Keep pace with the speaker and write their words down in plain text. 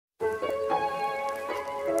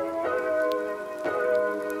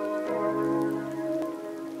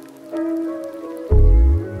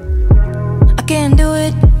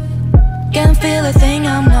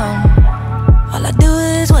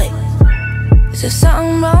there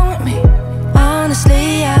something wrong with me?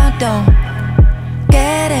 Honestly, I don't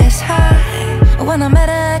get as high when I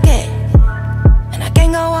medicate, and I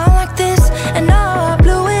can't go on like this. And now I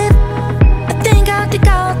blew it. I think I'll dig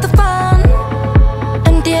out the fun.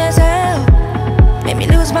 Empty as hell, made me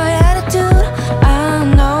lose my attitude. I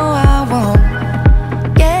know I won't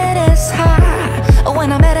get as high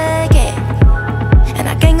when I medicate, and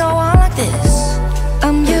I can't go on like this.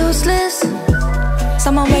 I'm useless.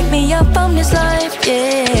 Someone wake me up from this life,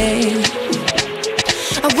 yeah.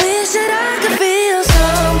 I wish that I could feel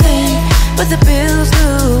something, but the pills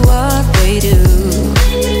do what they do.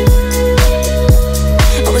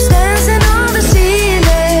 I was dancing on the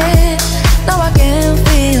ceiling, now I can't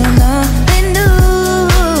feel nothing new.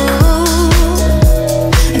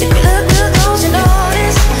 And if you look real close, you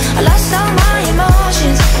notice I lost all my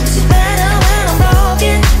emotions. It's better when I'm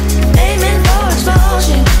broken, aiming for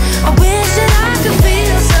explosion. I wish that I could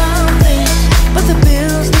feel something, but the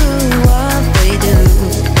pills do what they do.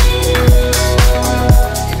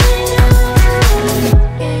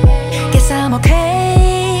 Guess I'm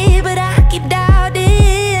okay, but I keep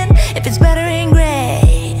doubting if it's better in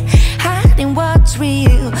gray, hiding what's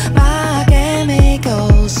real. My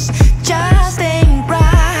chemicals just ain't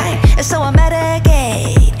right, and so I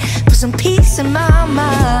medicate for some peace in my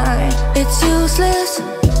mind. It's useless.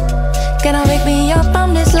 Can I wake me up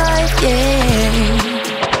from this life? Yeah.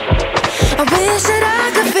 I wish that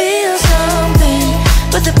I could feel something,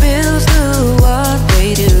 but the pills do what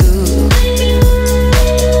they do.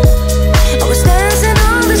 I was dancing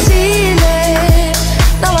on the ceiling,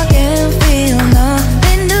 now I can't feel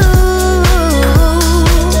nothing new.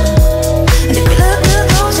 And if you look real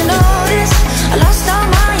close, you notice I lost all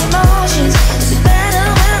my emotions. It's better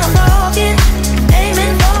when I'm broken,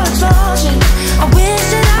 aiming for explosion. I wish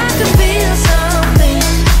that I could feel something,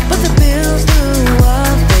 but the pills do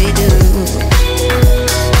what they do.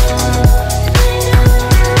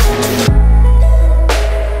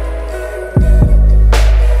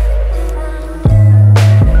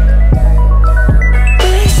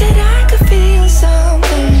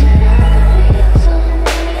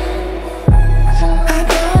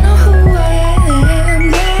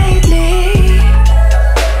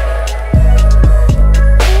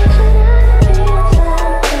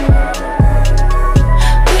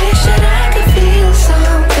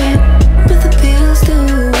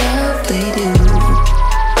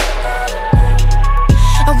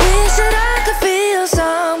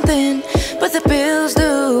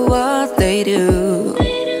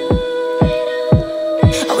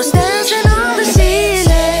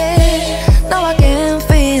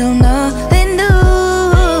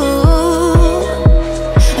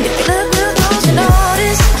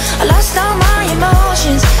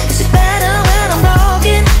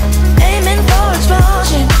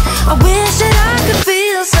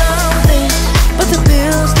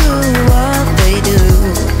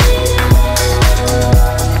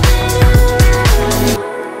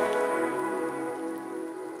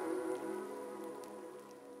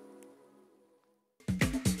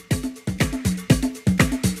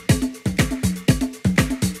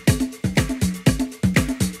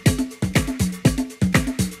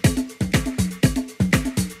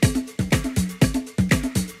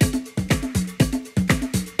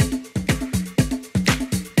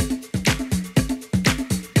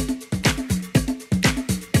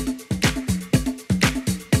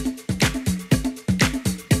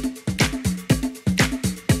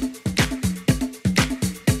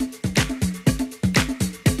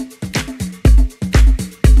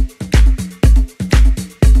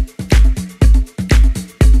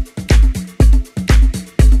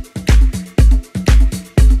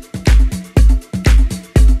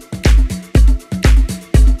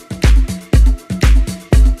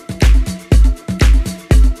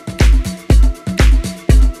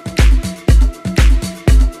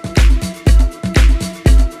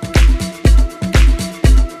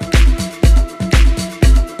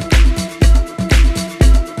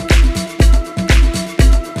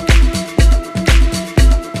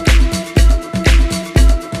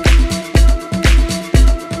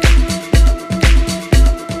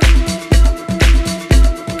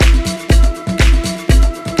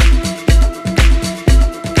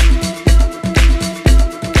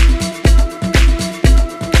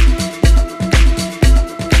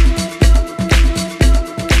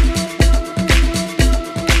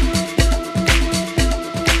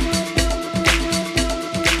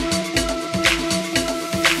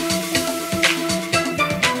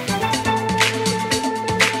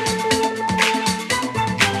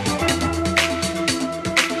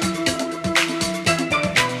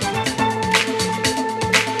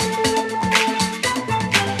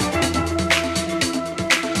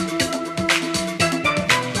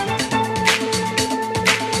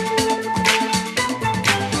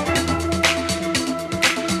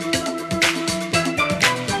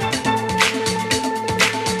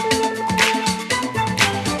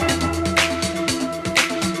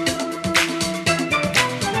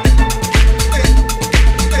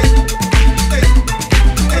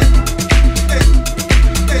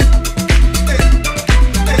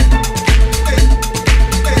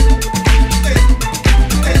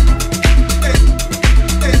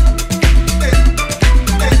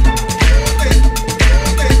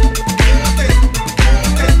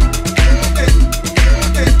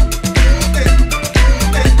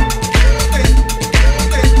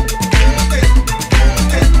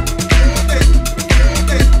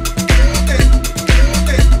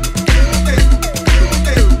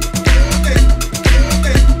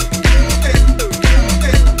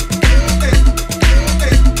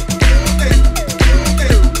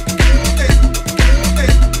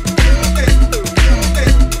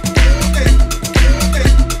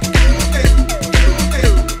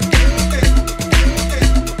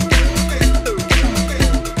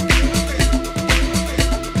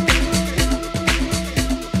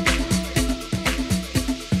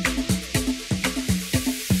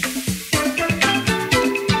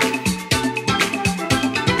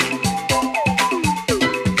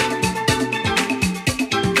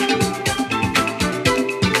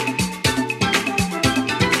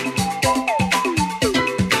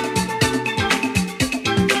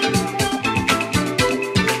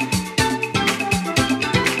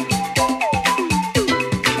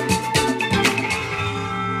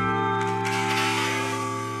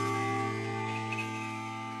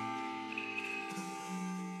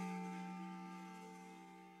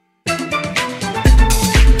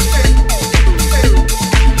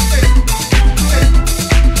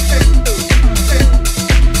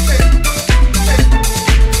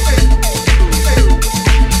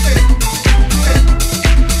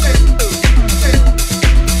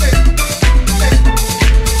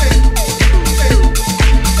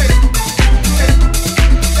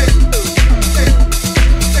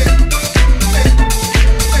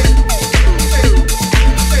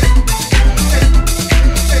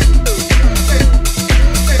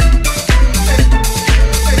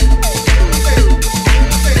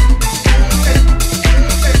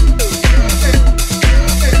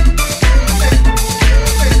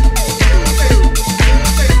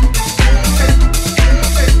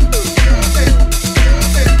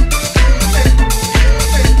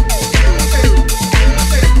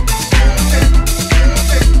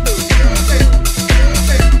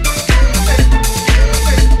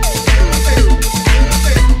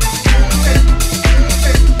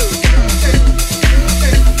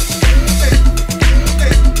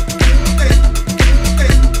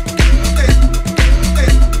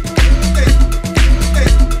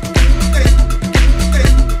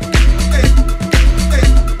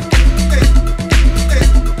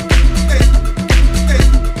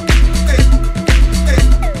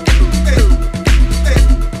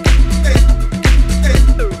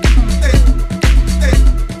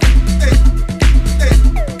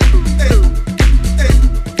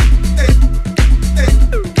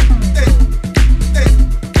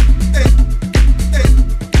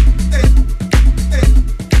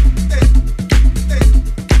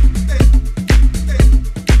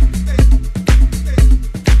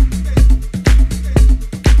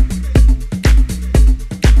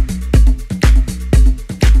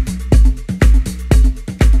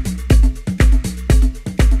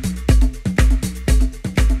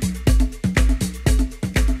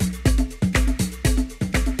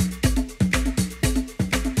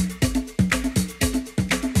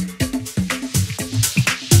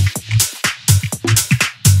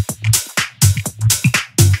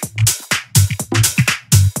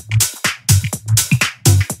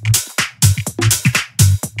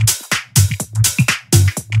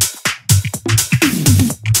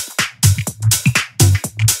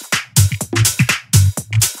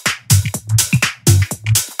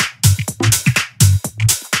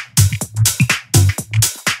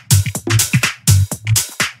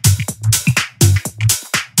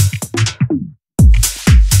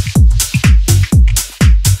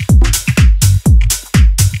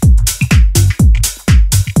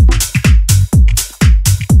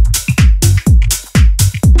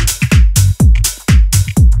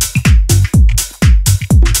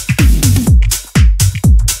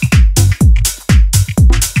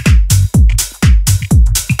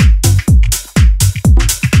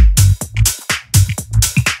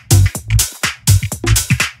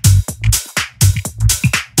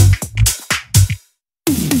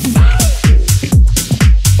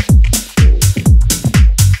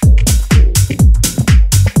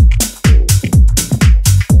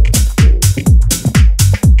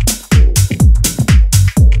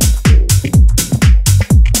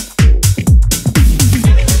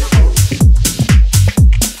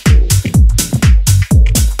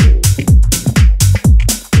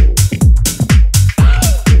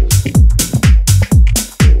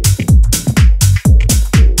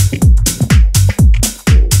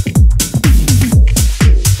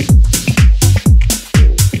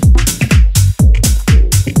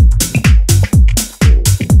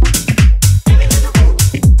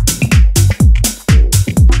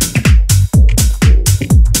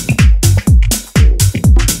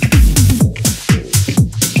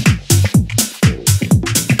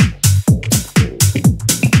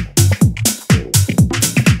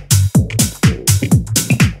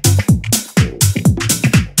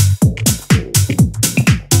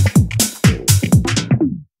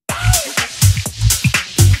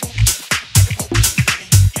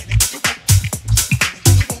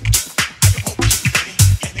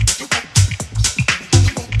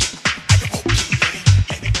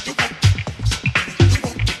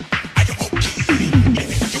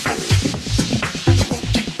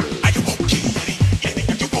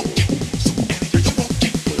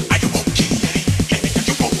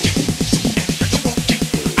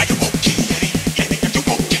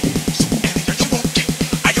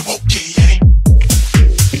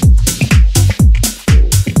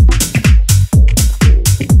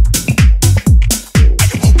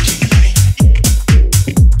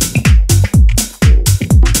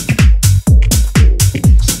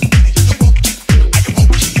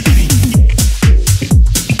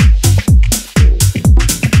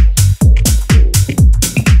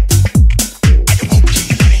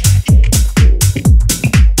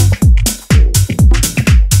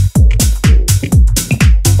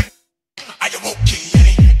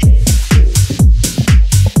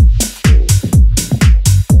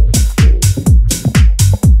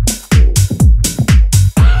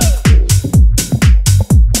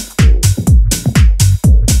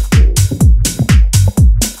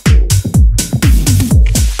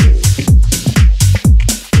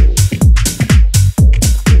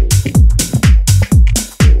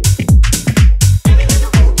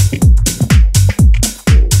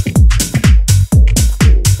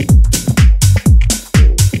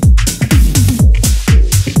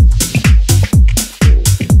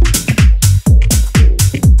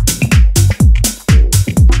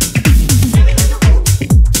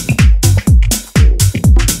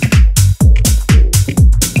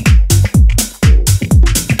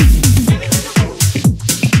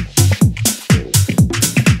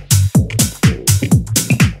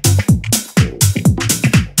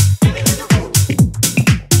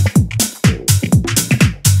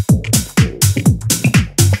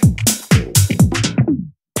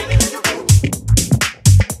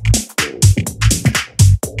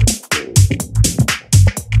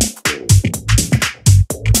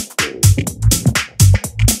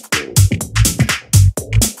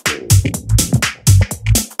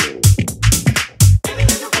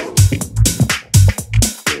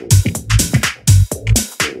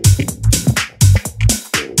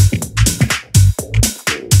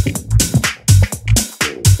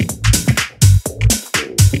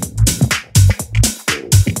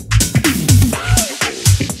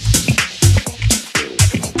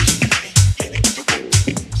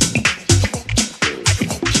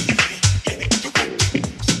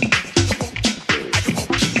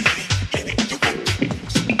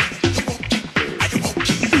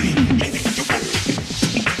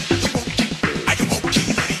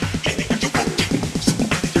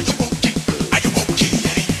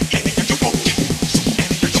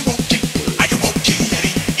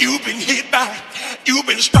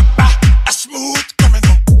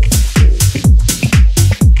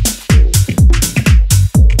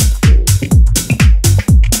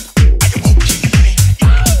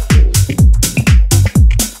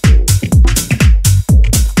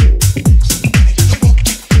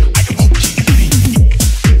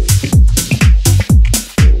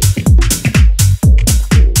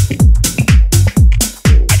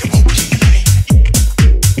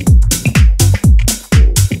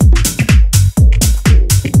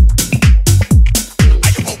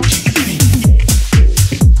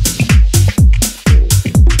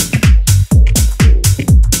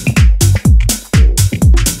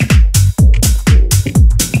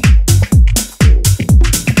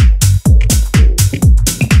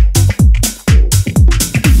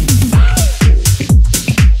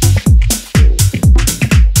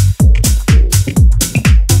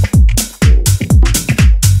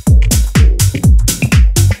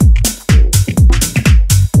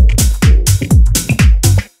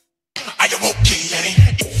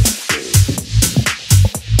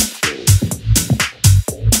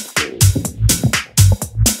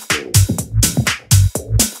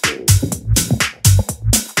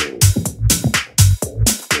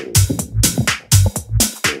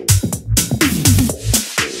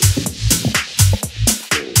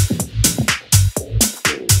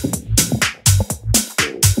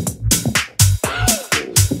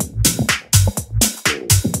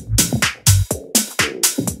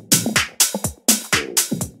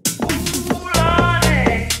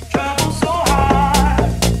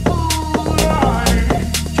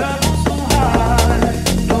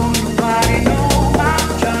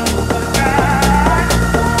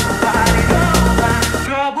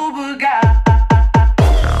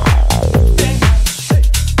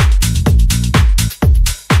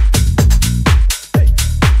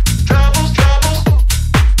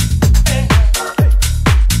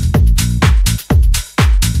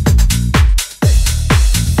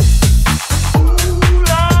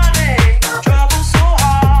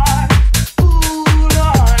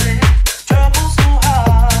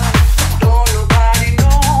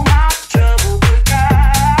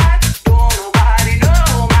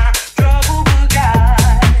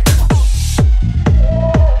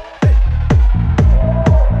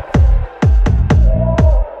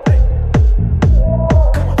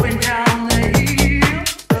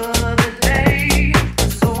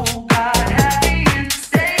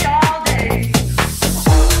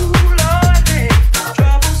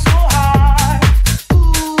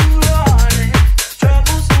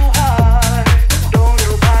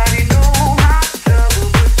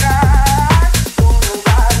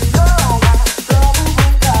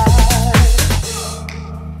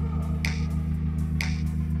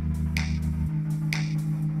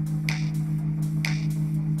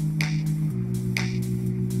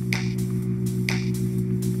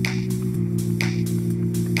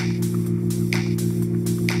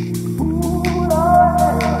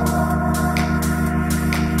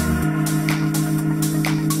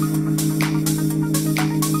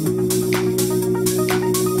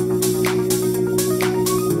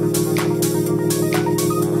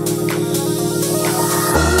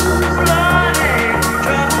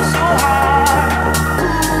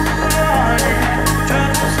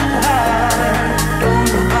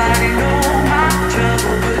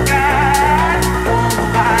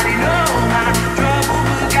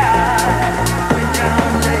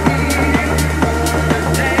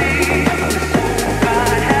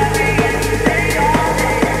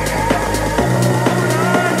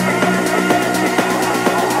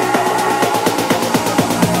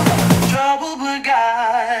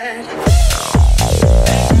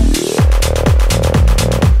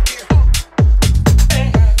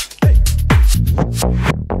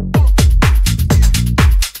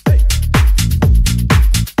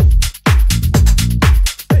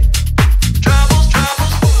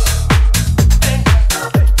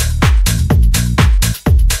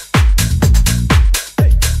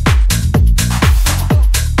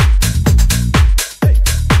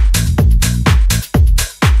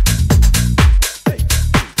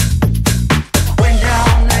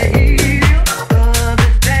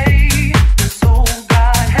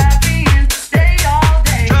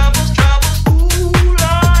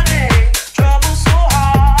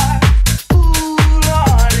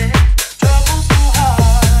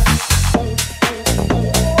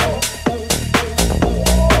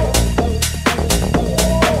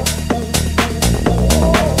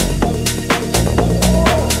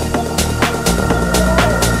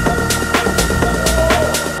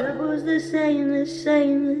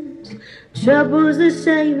 diamonds. Trouble's the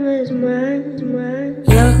same as mine.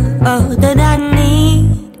 You're all that I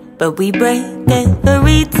need, but we break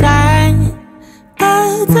every time.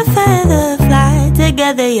 Birds of feather fly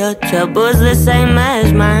together. Your trouble's the same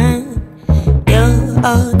as mine. You're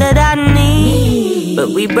all that I need, but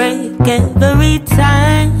we break every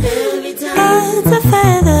time. Birds of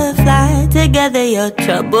feather fly together. Your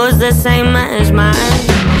trouble's the same as mine.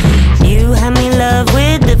 You have me love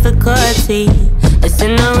with difficulty. It's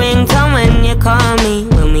in the ringtone when you call me.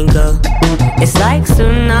 When we go, it's like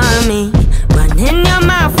tsunami. Run in your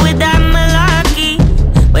mouth with that malarkey.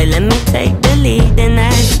 Wait, let me take the lead in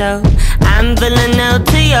that show. I'm Villanelle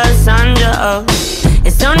to your Sandra, oh.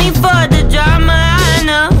 It's only for the drama, I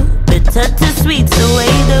know. Bitter to sweet's the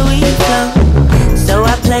way that we flow. So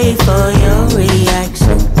I play for your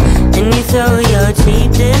reaction, and you throw your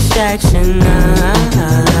cheap distraction.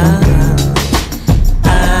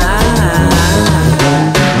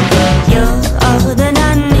 You're all that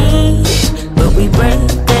I need, but we break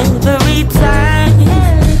every time.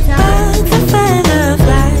 Birds of feather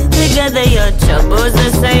fly together. Your trouble's the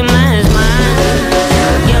same as mine.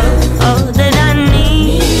 You're all that I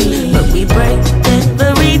need, but we break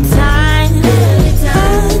every time.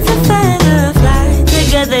 Birds of feather fly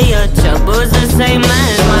together. Your trouble's the same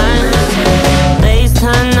as mine. Bass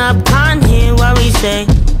turn up, can't hear what we say.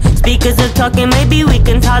 Speakers are talking, maybe we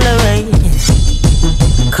can tolerate.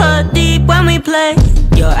 Cut deep when we play.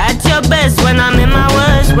 You're at your best when I'm in my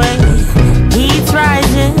worst way. Heat's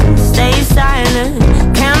rising, stay silent.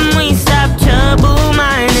 Can we stop trouble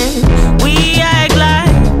minding? We act like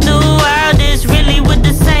the world is really with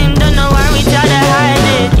the same. Don't know why we try to hide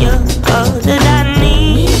it. You're all that I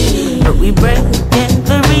need, but we break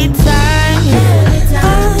every time.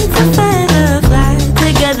 Birds of feather fly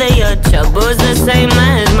together. Your trouble's the same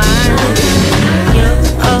as mine. You're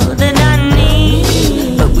all that I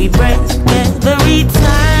need, but we break every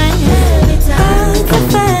time. Birds of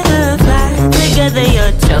feather fly together.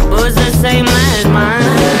 Your trouble's the same as mine.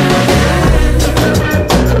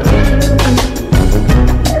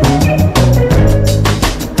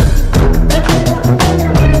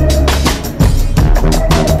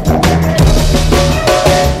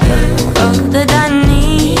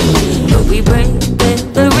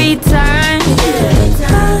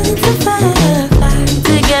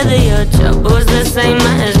 Same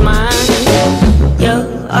as mine. You're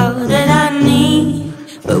all that I need,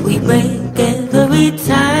 but we break every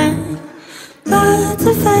time. Birds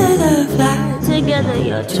of feather fly together.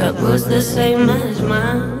 Your trouble's the same as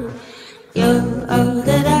mine. You're all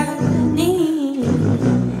that I need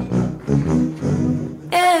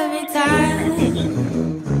every time.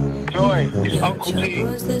 Joy, it's Uncle T.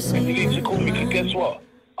 If you need to call me, because guess what?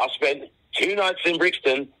 I spent 2 nights in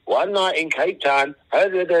Brixton, 1 night in Cape Town.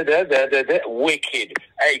 Wicked.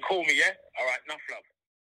 Hey, call me, yeah? All right, enough love.